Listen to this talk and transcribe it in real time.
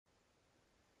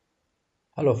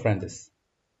Hello friends,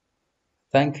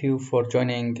 thank you for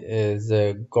joining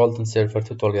the Golden Server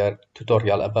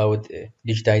tutorial about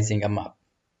digitizing a map.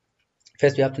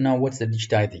 First, we have to know what's the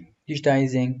digitizing.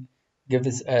 Digitizing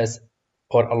gives us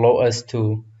or allow us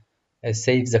to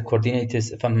save the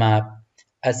coordinates of a map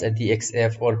as a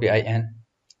DXF or BIN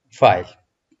file.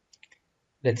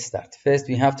 Let's start. First,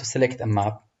 we have to select a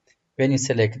map. When you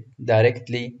select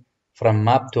directly from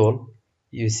Map tool,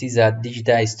 you see that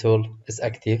Digitize tool is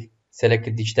active. Select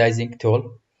Digitizing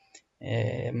tool.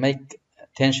 Make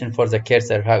attention for the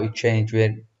cursor how it changed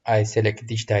when I select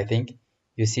digitizing.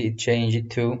 You see it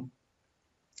changed to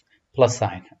plus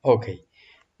sign. Okay,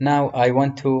 now I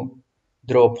want to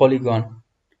draw a polygon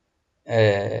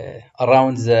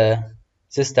around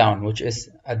this town, which is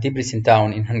a Debrecen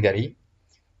town in Hungary.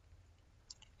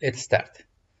 Let's start.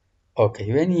 Okay,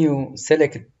 when you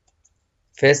select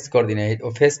first coordinate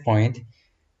or first point,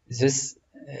 this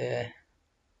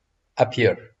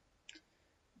appear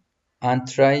and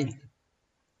try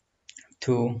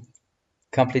to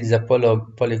complete the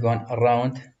polygon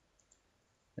around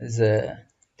the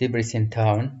Debrecen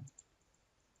town.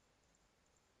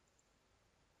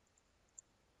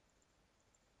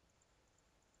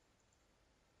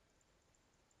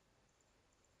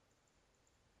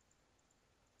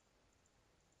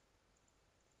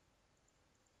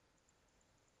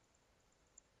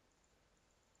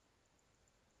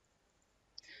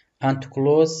 And to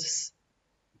close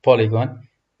polygon,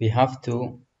 we have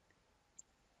to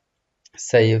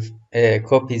save,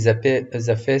 copy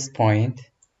the first point,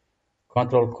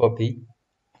 control copy,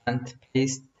 and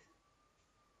paste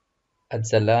at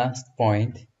the last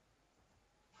point.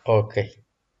 Okay.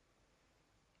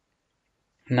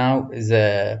 Now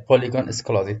the polygon is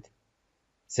closed.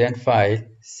 Then file,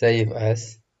 save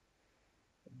as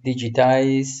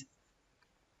Digitize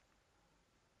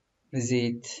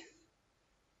the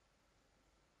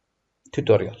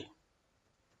tutorial.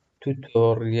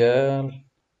 Tutorial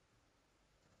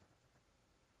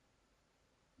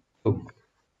 2.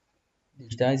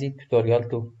 Digitizing tutorial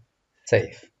 2.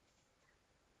 Save.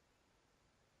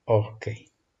 Okay.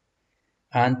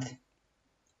 And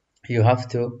you have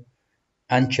to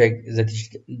uncheck the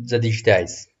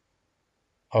digitize.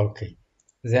 Okay.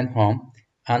 Then home,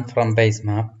 and from base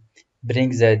map,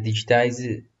 bring the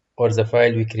digitize or the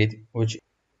file we create, which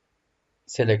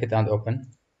select it and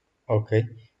open. Okay.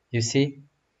 You see,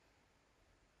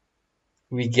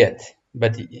 we get,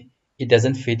 but it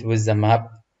doesn't fit with the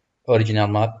map, original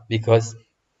map, because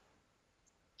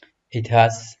it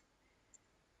has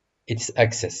its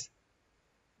access.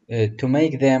 To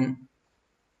make them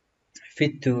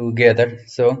fit together,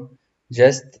 so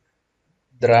just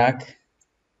drag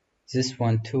this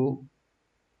one to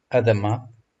other map.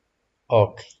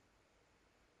 Okay.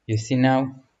 You see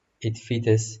now it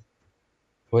fits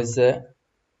with the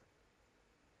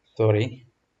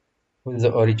with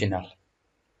the original.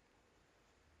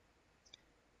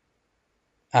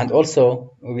 And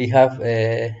also we have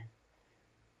a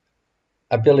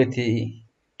ability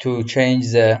to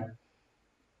change the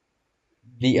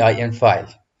bin file.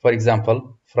 For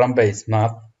example, from base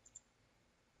map,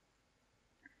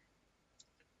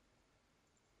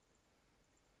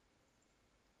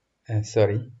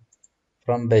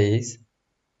 from base,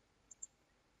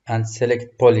 and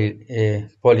select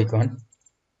polygon,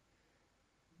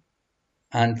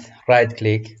 and right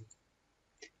click,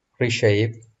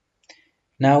 reshape.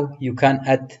 Now you can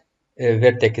add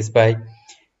vertex by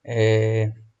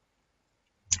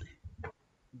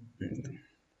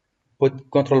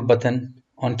put control button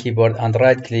on keyboard and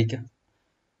right click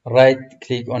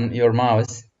on your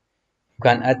mouse. You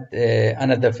can add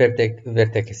another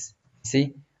vertex.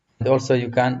 See, and also you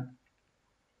can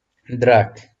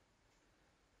drag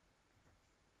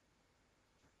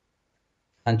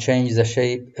and change the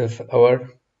shape of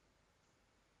our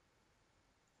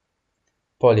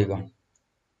polygon.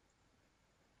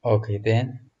 Okay,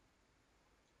 then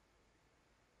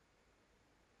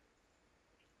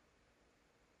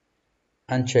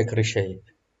uncheck reshape.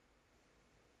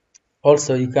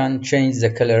 Also, you can change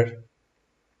the color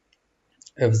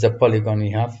of the polygon we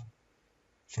have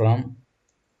from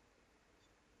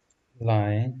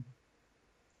line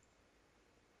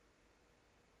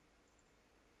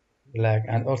black,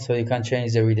 and also you can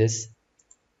change the width.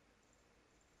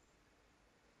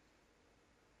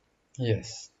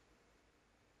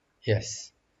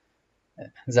 Yes,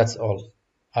 that's all.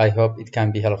 I hope it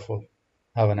can be helpful.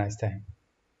 Have a nice time.